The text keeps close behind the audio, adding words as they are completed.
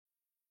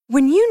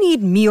When you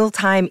need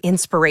mealtime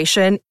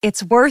inspiration,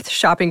 it's worth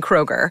shopping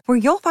Kroger, where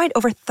you'll find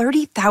over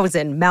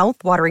 30,000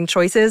 mouth-watering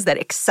choices that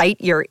excite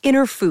your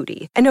inner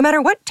foodie. And no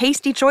matter what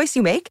tasty choice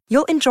you make,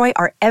 you'll enjoy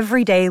our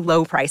everyday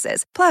low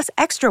prices, plus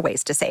extra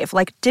ways to save,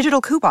 like digital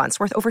coupons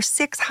worth over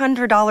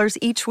 $600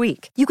 each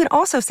week. You can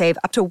also save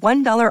up to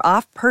 $1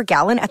 off per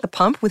gallon at the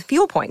pump with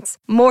fuel points.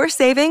 More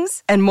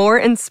savings and more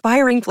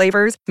inspiring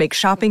flavors make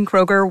shopping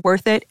Kroger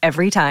worth it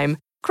every time.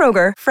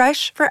 Kroger,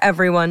 fresh for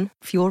everyone.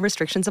 Fuel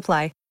restrictions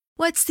apply.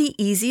 What's the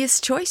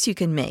easiest choice you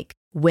can make?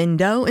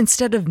 Window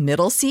instead of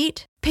middle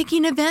seat?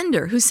 Picking a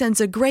vendor who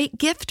sends a great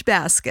gift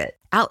basket?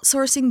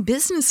 Outsourcing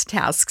business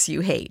tasks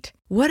you hate?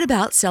 What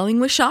about selling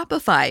with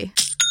Shopify?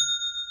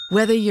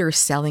 Whether you're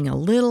selling a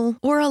little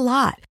or a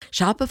lot,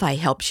 Shopify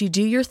helps you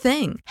do your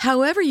thing,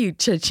 however you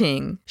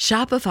cha-ching.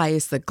 Shopify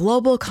is the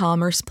global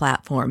commerce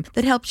platform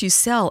that helps you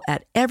sell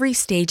at every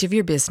stage of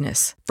your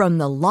business. From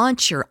the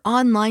launch your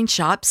online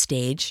shop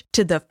stage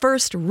to the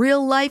first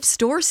real-life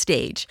store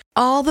stage,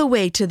 all the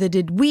way to the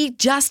did we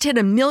just hit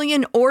 1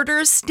 million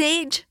orders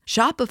stage.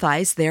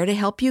 Shopify's there to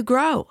help you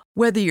grow.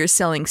 Whether you're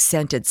selling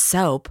scented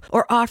soap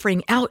or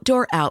offering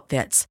outdoor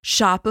outfits,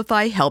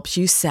 Shopify helps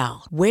you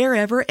sell.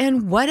 Wherever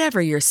and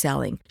whatever you're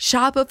selling,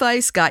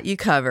 Shopify's got you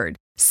covered.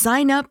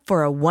 Sign up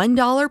for a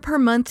 $1 per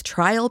month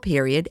trial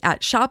period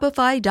at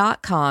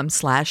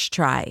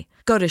shopify.com/try.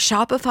 Go to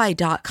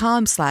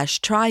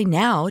shopify.com/try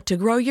now to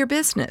grow your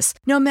business,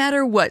 no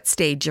matter what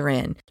stage you're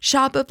in.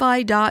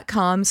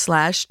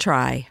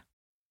 Shopify.com/try.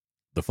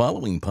 The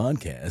following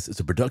podcast is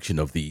a production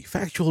of the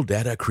Factual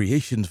Data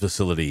Creations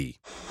Facility.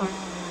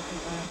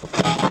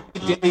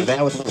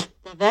 That was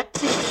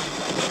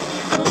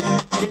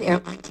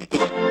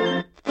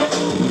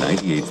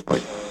 98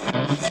 point.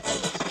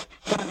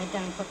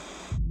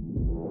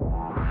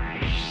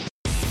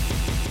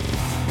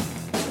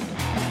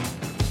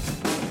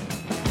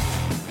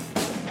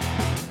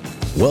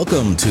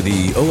 Welcome to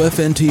the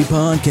OFNT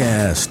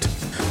podcast.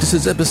 This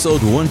is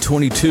episode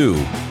 122,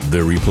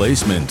 The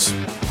Replacements.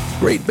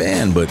 Great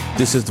band, but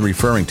this isn't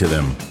referring to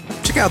them.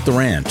 Check out the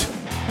rant.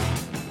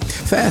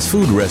 Fast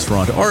food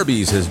restaurant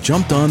Arby's has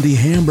jumped on the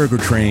hamburger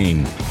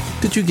train.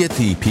 Did you get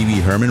the Pee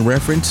Wee Herman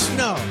reference?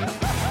 No.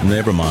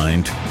 Never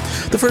mind.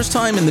 The first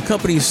time in the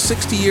company's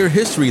 60-year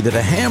history that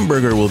a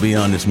hamburger will be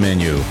on its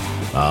menu.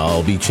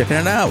 I'll be checking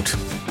it out.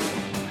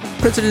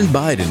 President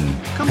Biden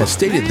has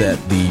stated that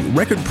the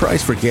record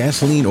price for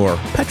gasoline, or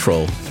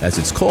petrol, as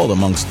it's called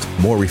amongst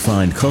more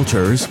refined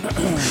cultures,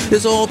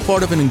 is all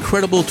part of an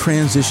incredible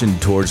transition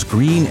towards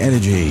green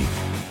energy.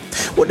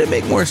 Wouldn't it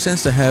make more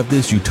sense to have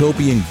this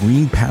utopian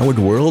green-powered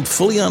world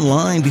fully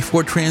online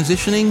before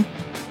transitioning?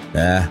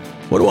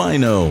 What do I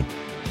know?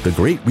 The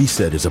Great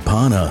Reset is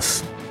upon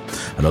us.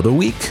 Another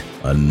week,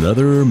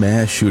 another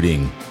mass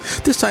shooting.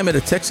 This time at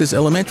a Texas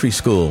elementary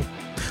school.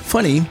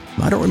 Funny,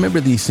 I don't remember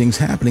these things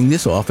happening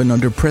this often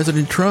under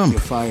President Trump.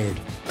 You're fired.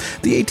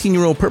 The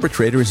 18-year-old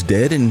perpetrator is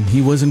dead, and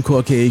he wasn't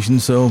Caucasian,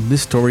 so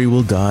this story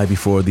will die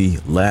before the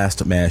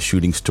last mass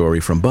shooting story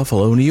from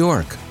Buffalo, New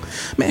York.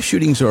 Mass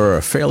shootings are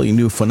a fairly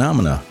new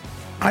phenomena.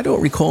 I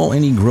don't recall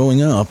any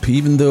growing up,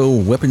 even though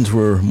weapons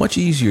were much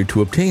easier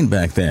to obtain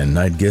back then.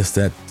 I'd guess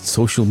that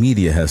social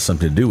media has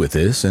something to do with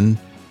this. And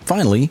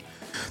finally,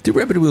 the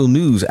reputable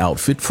news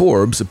outfit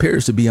Forbes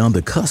appears to be on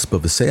the cusp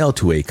of a sale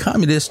to a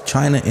communist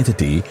China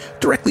entity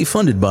directly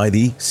funded by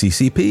the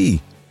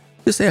CCP.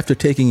 This after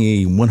taking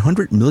a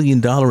 $100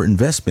 million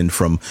investment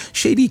from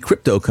shady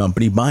crypto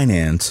company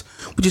Binance,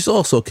 which is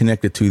also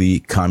connected to the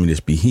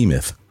communist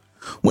behemoth.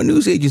 When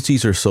news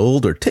agencies are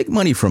sold or take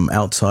money from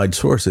outside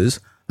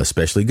sources,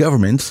 especially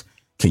governments,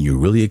 can you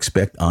really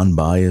expect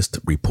unbiased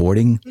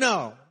reporting?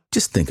 No.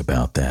 Just think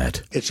about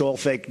that. It's all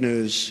fake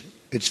news.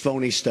 It's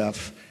phony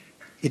stuff.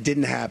 It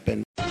didn't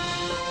happen.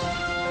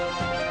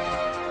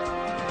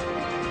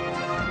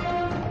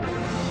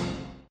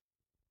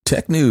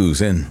 Tech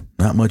news, and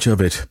not much of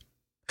it.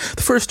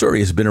 The first story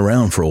has been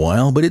around for a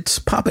while, but it's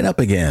popping up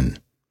again.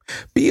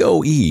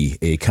 BOE,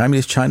 a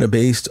communist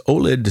China-based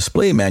OLED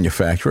display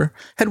manufacturer,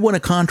 had won a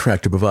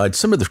contract to provide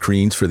some of the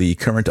screens for the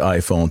current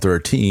iPhone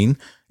 13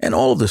 and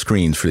all of the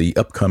screens for the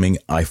upcoming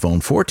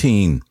iPhone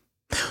 14.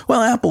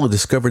 Well, Apple had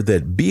discovered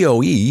that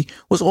BOE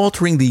was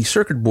altering the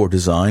circuit board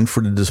design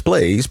for the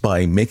displays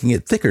by making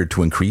it thicker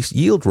to increase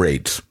yield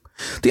rates.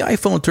 The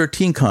iPhone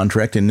 13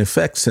 contract, in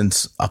effect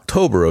since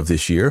October of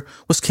this year,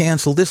 was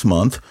canceled this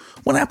month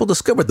when Apple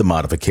discovered the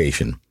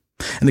modification.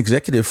 An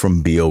executive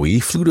from BOE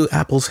flew to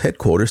Apple's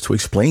headquarters to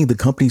explain the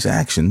company's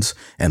actions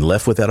and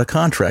left without a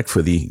contract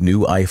for the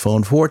new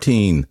iPhone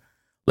 14.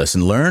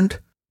 Lesson learned?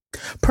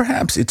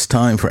 Perhaps it's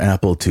time for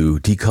Apple to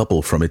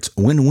decouple from its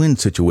win-win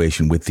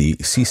situation with the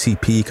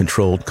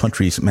CCP-controlled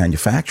country's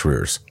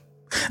manufacturers,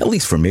 at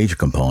least for major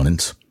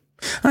components.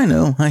 I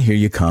know, I hear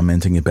you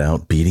commenting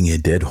about beating a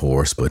dead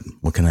horse, but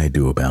what can I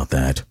do about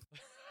that?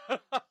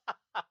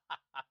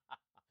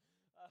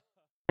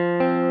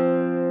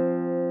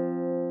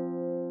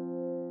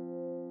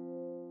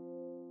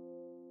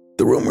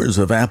 The rumors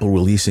of Apple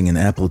releasing an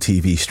Apple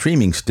TV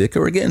streaming stick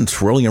are again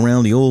swirling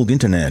around the old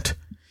internet.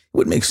 It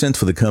would make sense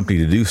for the company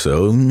to do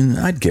so.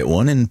 I'd get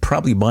one and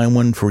probably buy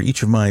one for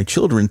each of my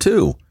children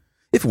too,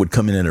 if it would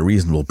come in at a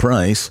reasonable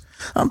price.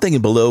 I'm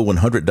thinking below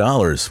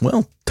 $100.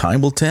 Well,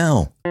 time will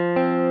tell.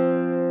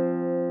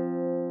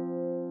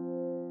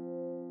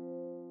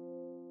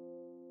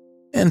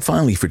 And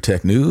finally, for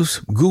tech news,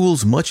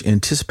 Google's much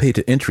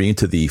anticipated entry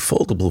into the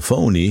foldable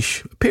phone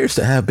niche appears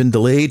to have been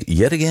delayed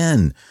yet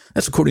again.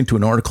 That's according to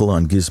an article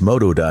on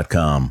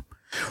Gizmodo.com.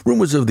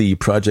 Rumors of the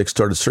project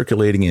started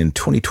circulating in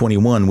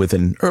 2021 with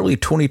an early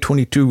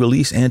 2022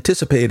 release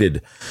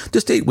anticipated.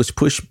 This date was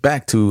pushed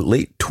back to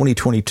late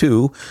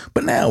 2022,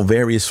 but now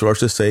various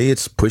sources say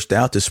it's pushed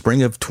out to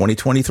spring of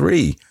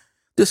 2023.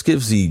 This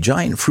gives the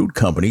giant fruit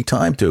company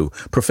time to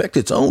perfect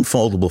its own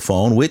foldable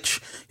phone,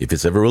 which, if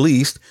it's ever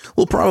released,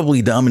 will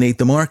probably dominate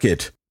the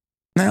market.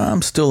 Now,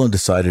 I'm still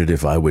undecided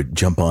if I would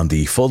jump on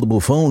the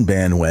foldable phone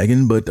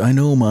bandwagon, but I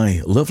know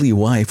my lovely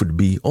wife would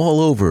be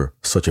all over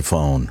such a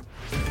phone.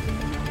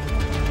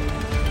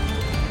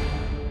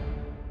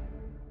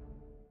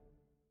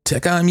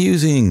 Tech I'm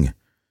using.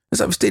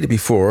 As I've stated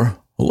before,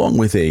 along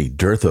with a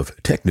dearth of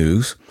tech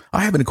news,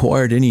 I haven't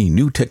acquired any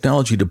new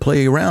technology to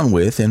play around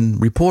with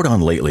and report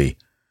on lately.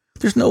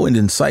 There's no end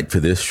in sight for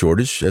this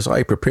shortage as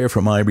I prepare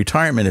for my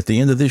retirement at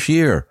the end of this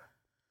year.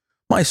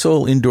 My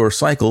Soul indoor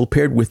cycle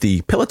paired with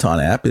the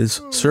Peloton app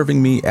is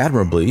serving me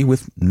admirably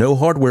with no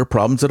hardware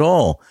problems at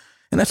all,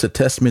 and that's a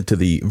testament to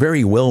the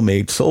very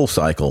well-made Soul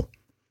cycle.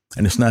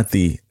 And it's not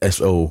the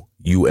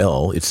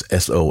SOUL, it's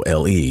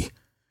SOLE.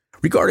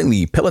 Regarding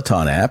the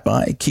Peloton app,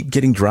 I keep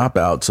getting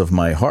dropouts of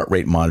my heart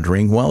rate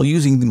monitoring while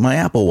using my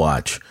Apple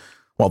Watch.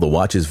 While the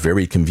watch is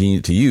very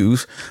convenient to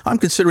use, I'm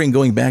considering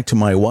going back to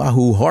my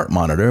Wahoo heart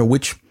monitor,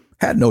 which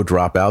had no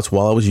dropouts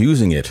while I was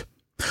using it.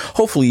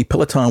 Hopefully,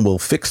 Peloton will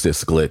fix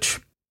this glitch.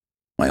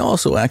 I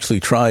also actually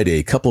tried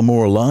a couple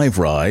more live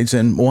rides,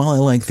 and while I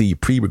like the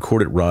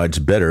pre-recorded rides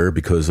better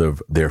because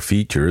of their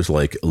features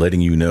like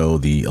letting you know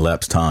the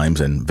elapsed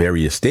times and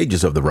various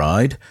stages of the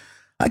ride,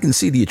 I can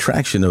see the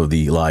attraction of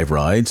the live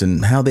rides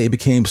and how they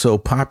became so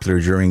popular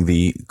during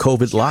the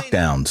COVID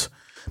lockdowns.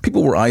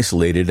 People were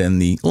isolated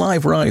and the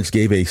live rides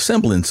gave a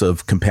semblance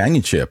of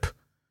companionship.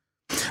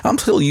 I'm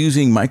still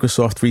using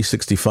Microsoft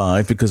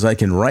 365 because I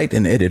can write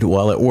and edit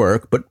while at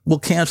work, but will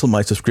cancel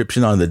my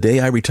subscription on the day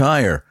I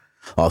retire.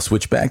 I'll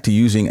switch back to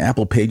using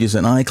Apple Pages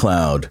and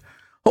iCloud.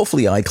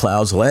 Hopefully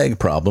iCloud's lag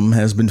problem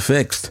has been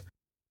fixed.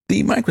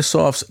 The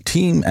Microsoft's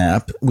Team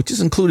app, which is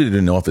included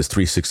in Office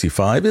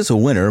 365, is a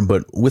winner,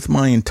 but with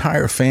my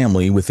entire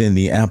family within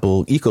the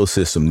Apple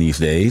ecosystem these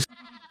days,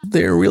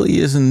 there really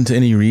isn't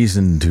any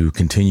reason to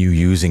continue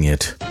using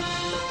it.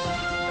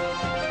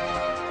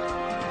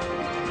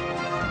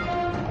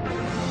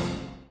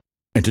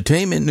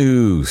 Entertainment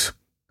news.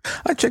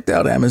 I checked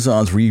out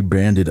Amazon's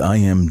rebranded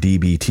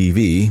IMDb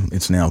TV.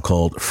 It's now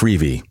called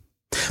Freevee.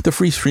 The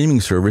free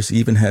streaming service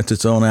even has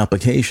its own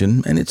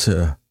application, and it's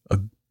a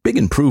big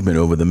improvement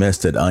over the mess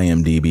that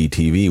IMDb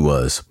TV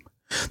was.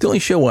 The only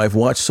show I've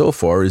watched so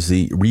far is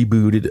the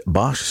rebooted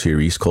Bosch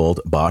series called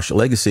Bosch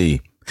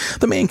Legacy.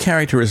 The main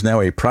character is now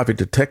a private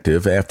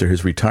detective after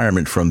his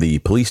retirement from the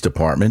police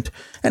department,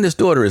 and his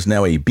daughter is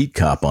now a beat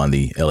cop on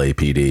the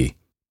LAPD.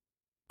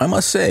 I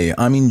must say,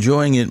 I'm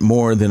enjoying it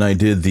more than I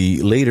did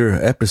the later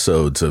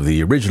episodes of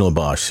the original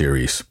Bosch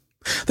series.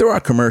 There are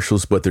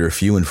commercials, but they're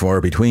few and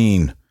far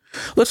between.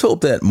 Let's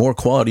hope that more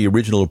quality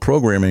original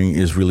programming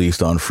is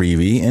released on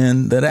Freevee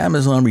and that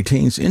Amazon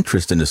retains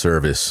interest in the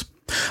service.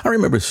 I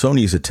remember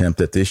Sony's attempt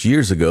at this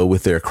years ago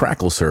with their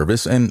Crackle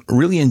service and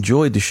really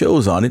enjoyed the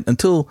shows on it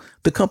until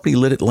the company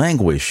let it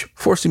languish,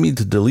 forcing me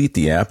to delete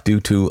the app due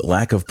to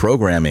lack of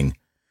programming.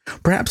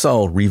 Perhaps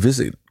I'll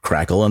revisit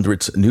Crackle under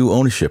its new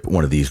ownership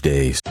one of these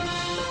days.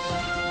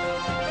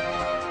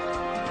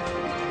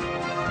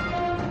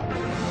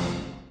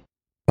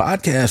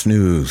 Podcast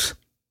news.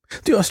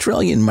 The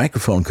Australian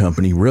microphone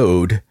company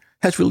Rode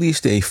has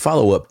released a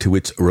follow-up to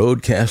its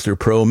Rodecaster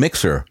Pro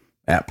mixer,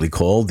 aptly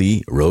called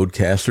the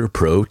Rodecaster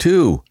Pro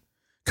 2.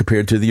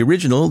 Compared to the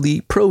original,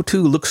 the Pro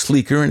 2 looks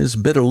sleeker and is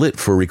better lit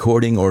for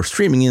recording or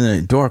streaming in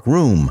a dark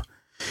room.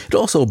 It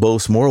also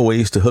boasts more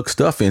ways to hook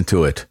stuff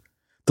into it.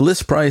 The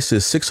list price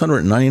is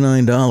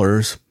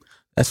 $699.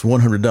 That's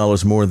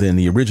 $100 more than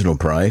the original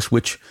price,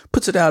 which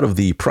puts it out of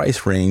the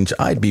price range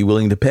I'd be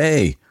willing to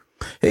pay.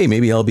 Hey,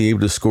 maybe I'll be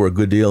able to score a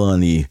good deal on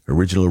the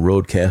original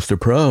Rodecaster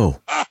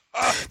Pro.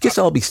 Guess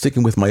I'll be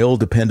sticking with my old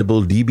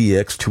dependable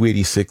DBX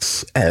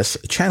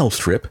 286S channel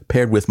strip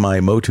paired with my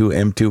Motu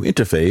M2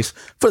 interface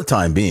for the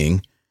time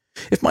being.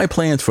 If my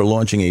plans for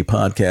launching a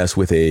podcast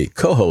with a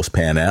co-host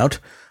pan out,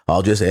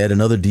 I'll just add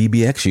another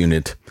DBX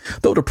unit,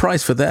 though the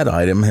price for that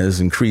item has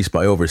increased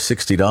by over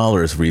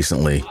 $60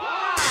 recently.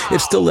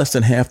 It's still less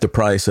than half the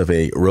price of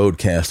a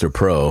Rodecaster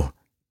Pro,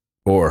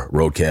 or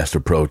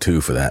Rodecaster Pro 2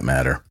 for that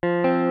matter.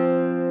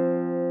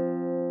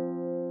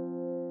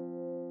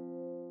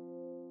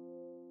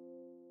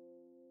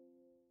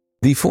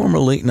 The former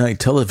late-night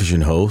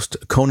television host,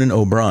 Conan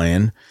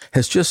O'Brien,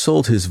 has just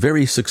sold his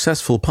very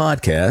successful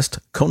podcast,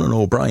 Conan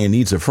O'Brien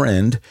Needs a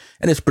Friend,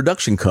 and its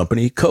production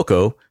company,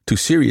 Coco, to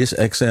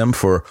SiriusXM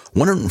for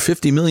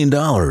 $150 million.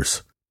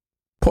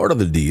 Part of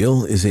the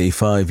deal is a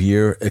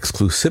 5-year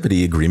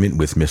exclusivity agreement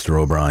with Mr.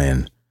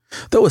 O'Brien.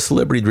 Though a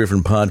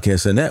celebrity-driven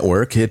podcast and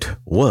network, it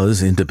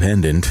was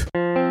independent.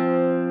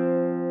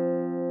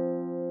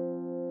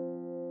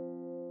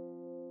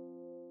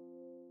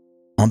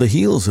 On the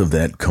heels of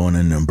that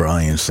Conan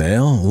O'Brien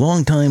sale,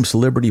 longtime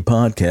celebrity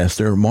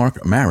podcaster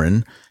Marc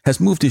Maron has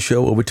moved his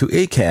show over to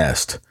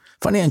Acast.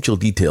 Financial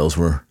details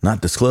were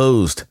not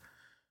disclosed.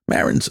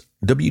 Maron's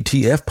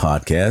WTF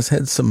podcast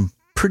had some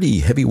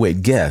pretty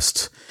heavyweight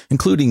guests,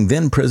 including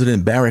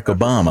then-President Barack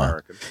Obama.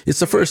 It's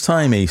the first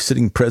time a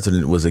sitting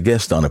president was a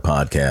guest on a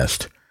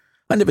podcast.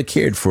 I never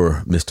cared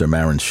for Mr.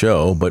 Maron's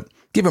show, but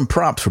give him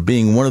props for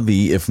being one of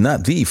the, if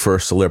not the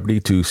first celebrity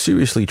to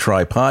seriously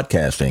try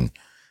podcasting.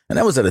 And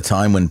that was at a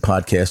time when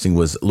podcasting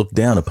was looked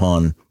down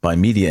upon by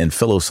media and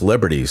fellow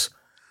celebrities.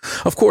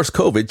 Of course,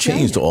 COVID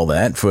changed all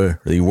that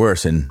for the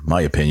worse, in my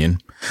opinion.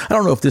 I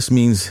don't know if this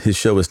means his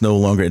show is no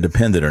longer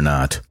independent or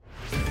not.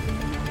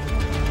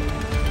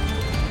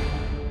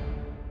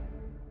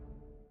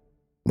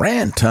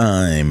 Rant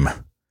time.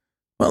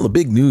 Well, the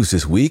big news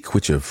this week,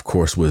 which of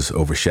course was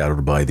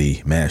overshadowed by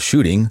the mass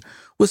shooting,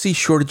 was the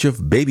shortage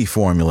of baby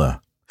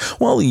formula.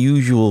 While the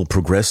usual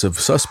progressive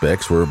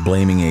suspects were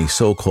blaming a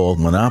so-called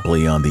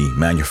monopoly on the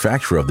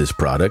manufacturer of this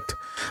product,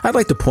 I'd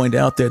like to point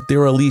out that there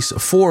are at least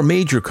 4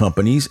 major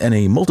companies and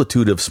a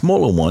multitude of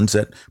smaller ones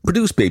that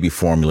produce baby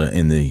formula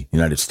in the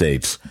United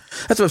States.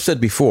 As I've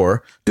said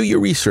before, do your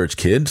research,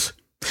 kids.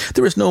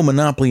 There is no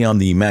monopoly on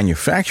the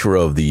manufacturer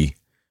of the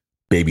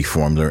baby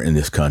formula in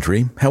this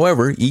country.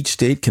 However, each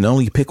state can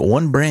only pick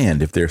one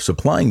brand if they're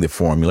supplying the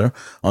formula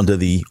under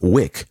the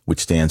WIC, which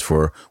stands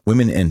for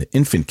Women and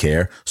Infant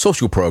Care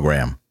Social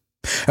Program.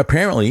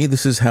 Apparently,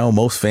 this is how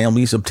most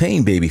families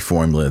obtain baby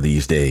formula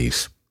these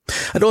days.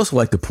 I'd also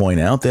like to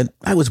point out that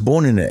I was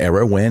born in an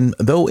era when,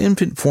 though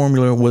infant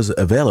formula was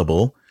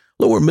available,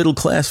 lower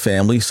middle-class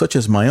families such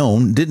as my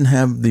own didn't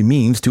have the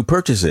means to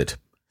purchase it.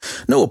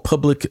 No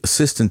public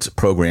assistance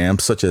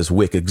programs such as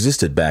WIC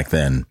existed back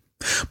then.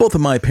 Both of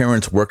my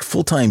parents worked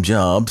full-time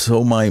jobs,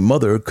 so my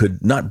mother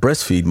could not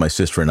breastfeed my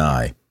sister and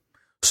I.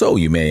 So,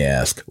 you may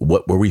ask,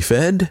 what were we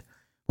fed?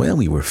 Well,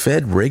 we were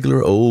fed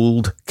regular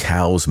old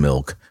cow's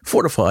milk,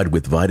 fortified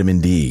with vitamin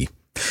D.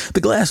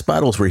 The glass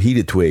bottles were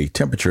heated to a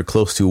temperature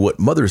close to what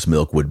mother's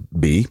milk would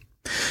be.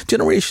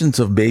 Generations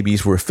of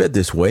babies were fed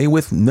this way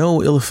with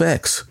no ill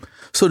effects.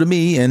 So to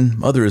me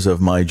and others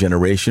of my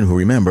generation who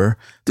remember,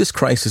 this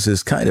crisis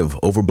is kind of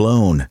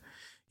overblown.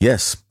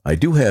 Yes, I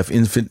do have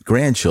infant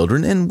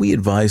grandchildren, and we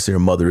advise their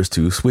mothers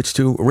to switch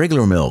to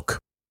regular milk.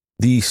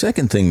 The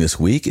second thing this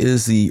week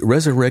is the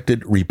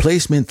resurrected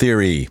replacement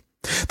theory.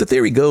 The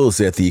theory goes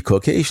that the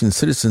Caucasian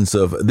citizens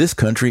of this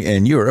country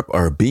and Europe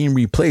are being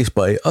replaced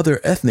by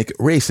other ethnic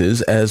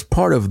races as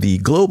part of the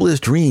globalist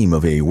dream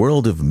of a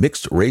world of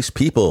mixed-race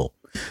people.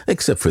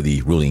 Except for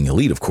the ruling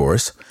elite, of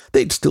course.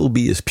 They'd still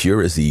be as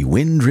pure as the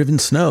wind-driven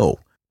snow.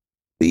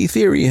 The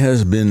theory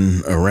has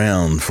been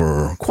around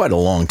for quite a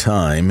long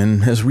time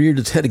and has reared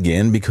its head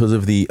again because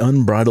of the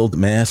unbridled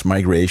mass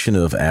migration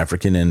of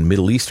African and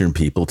Middle Eastern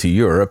people to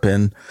Europe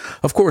and,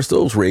 of course,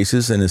 those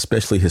races and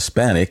especially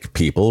Hispanic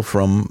people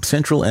from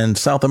Central and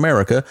South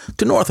America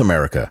to North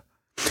America.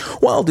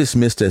 While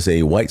dismissed as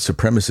a white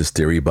supremacist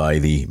theory by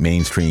the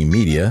mainstream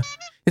media,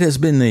 it has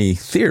been a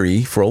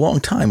theory for a long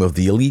time of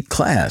the elite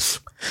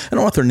class. An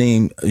author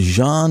named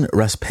Jean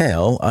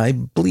Raspail, I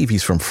believe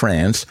he's from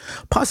France,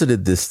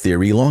 posited this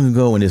theory long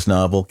ago in his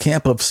novel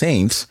Camp of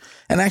Saints,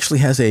 and actually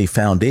has a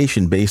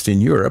foundation based in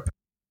Europe,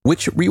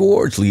 which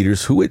rewards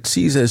leaders who it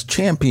sees as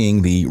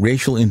championing the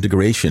racial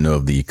integration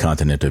of the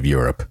continent of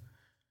Europe.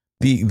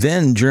 The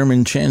then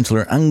German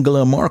Chancellor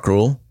Angela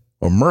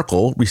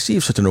Merkel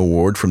received such an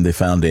award from the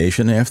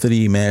foundation after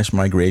the mass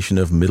migration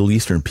of Middle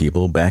Eastern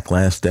people back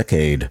last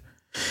decade.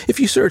 If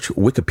you search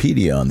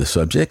Wikipedia on the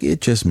subject,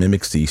 it just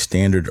mimics the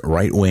standard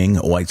right-wing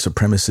white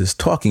supremacist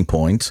talking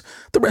points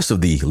the rest of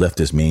the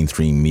leftist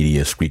mainstream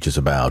media screeches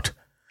about.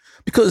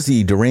 Because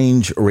the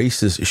deranged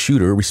racist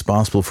shooter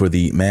responsible for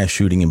the mass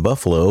shooting in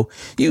Buffalo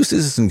used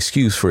this as an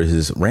excuse for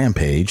his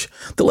rampage,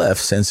 the left,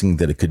 sensing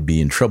that it could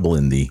be in trouble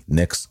in the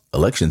next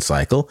election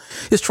cycle,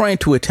 is trying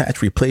to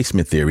attach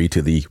replacement theory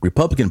to the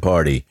Republican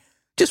Party.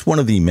 Just one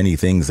of the many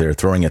things they're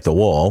throwing at the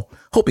wall,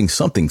 hoping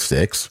something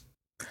sticks.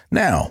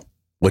 Now,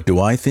 what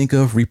do I think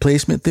of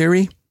replacement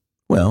theory?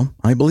 Well,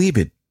 I believe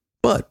it,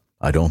 but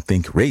I don't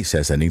think race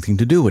has anything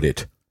to do with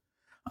it.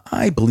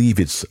 I believe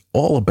it's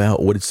all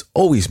about what it's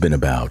always been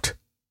about: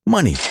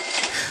 money.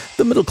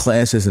 The middle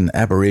class is an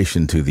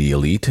aberration to the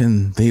elite,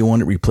 and they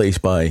want it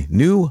replaced by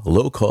new,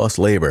 low-cost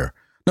labor,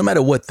 no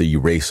matter what the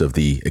race of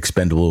the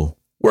expendable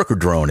worker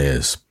drone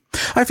is.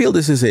 I feel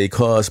this is a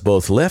cause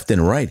both left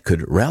and right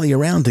could rally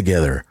around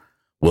together.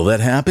 Will that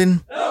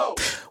happen? No!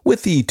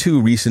 With the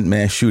 2 recent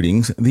mass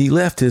shootings, the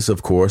left is,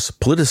 of course,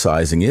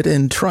 politicizing it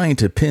and trying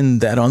to pin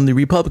that on the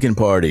Republican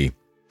Party.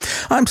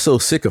 I'm so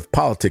sick of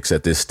politics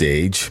at this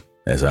stage,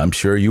 as I'm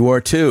sure you are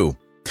too.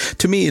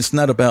 To me, it's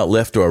not about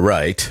left or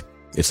right.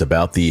 It's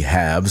about the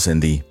haves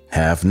and the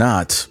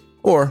have-nots,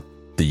 or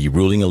the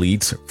ruling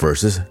elites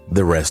versus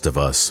the rest of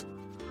us.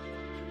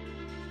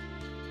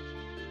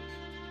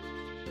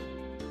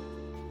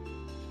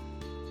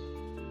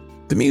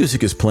 The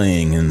music is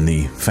playing and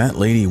the fat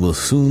lady will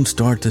soon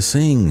start to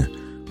sing,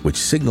 which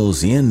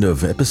signals the end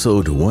of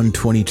episode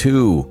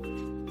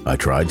 122. I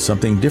tried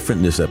something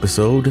different this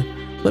episode.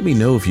 Let me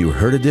know if you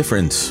heard a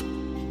difference. I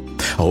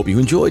hope you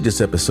enjoyed this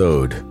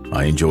episode.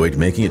 I enjoyed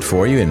making it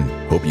for you and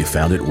hope you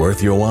found it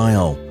worth your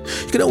while.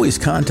 You can always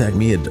contact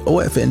me at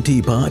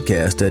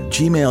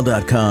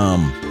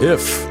ofntpodcast@gmail.com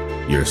if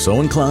you're so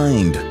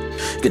inclined.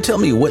 You can tell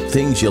me what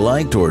things you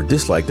liked or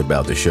disliked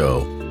about the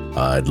show.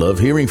 I'd love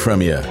hearing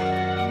from you.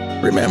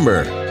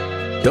 Remember,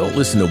 don't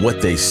listen to what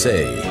they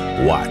say,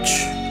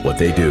 watch what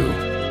they do.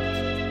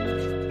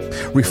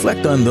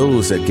 Reflect on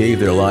those that gave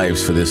their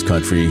lives for this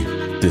country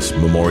this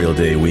Memorial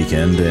Day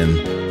weekend, and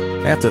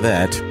after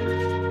that,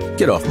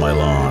 get off my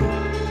lawn.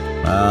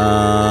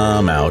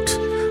 I'm out.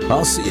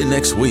 I'll see you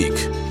next week.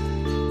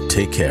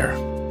 Take care.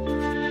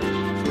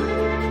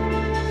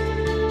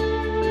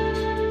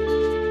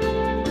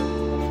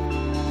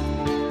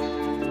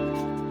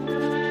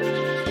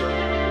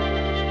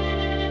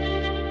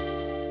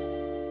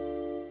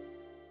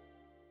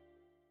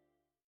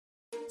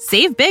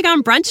 Save big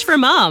on brunch for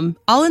mom,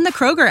 all in the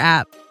Kroger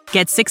app.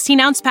 Get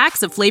 16-ounce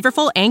packs of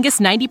flavorful Angus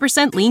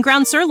 90% lean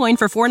ground sirloin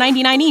for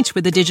 $4.99 each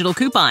with a digital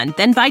coupon.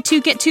 Then buy 2,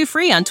 get 2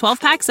 free on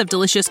 12 packs of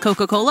delicious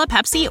Coca-Cola,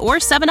 Pepsi, or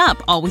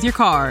 7-Up, all with your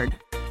card.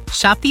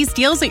 Shop these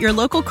deals at your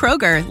local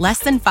Kroger, less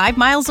than 5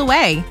 miles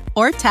away.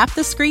 Or tap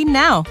the screen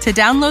now to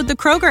download the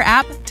Kroger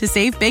app to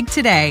save big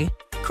today.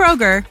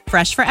 Kroger,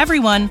 fresh for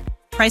everyone.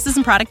 Prices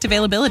and product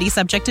availability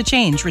subject to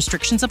change.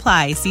 Restrictions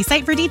apply. See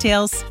site for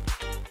details.